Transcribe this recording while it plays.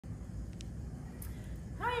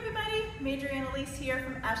Major Annalise here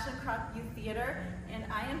from Ashland Crop Youth Theater, and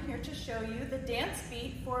I am here to show you the dance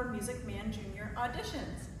beat for Music Man Junior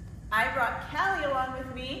auditions. I brought Callie along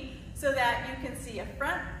with me so that you can see a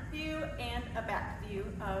front view and a back view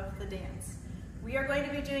of the dance. We are going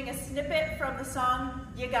to be doing a snippet from the song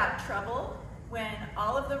You Got Trouble, when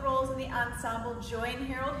all of the roles in the ensemble join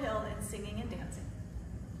Harold Hill in singing and dancing.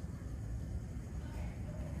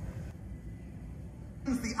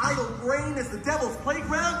 The idle brain is the devil's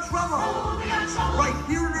playground trouble. Oh, we got trouble. Right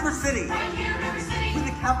here in River City. Right here in River City. With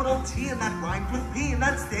a capital T and that rhymes with P and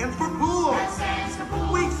that stands for pool. That stands for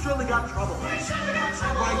pool. We surely got trouble. We surely got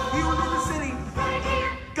trouble. Right here in River City. Right here.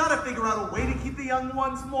 Gotta figure out a way to keep the young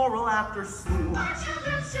ones moral after school. Our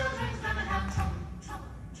children's gonna have trouble, trouble,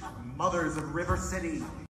 trouble. Mothers of River City.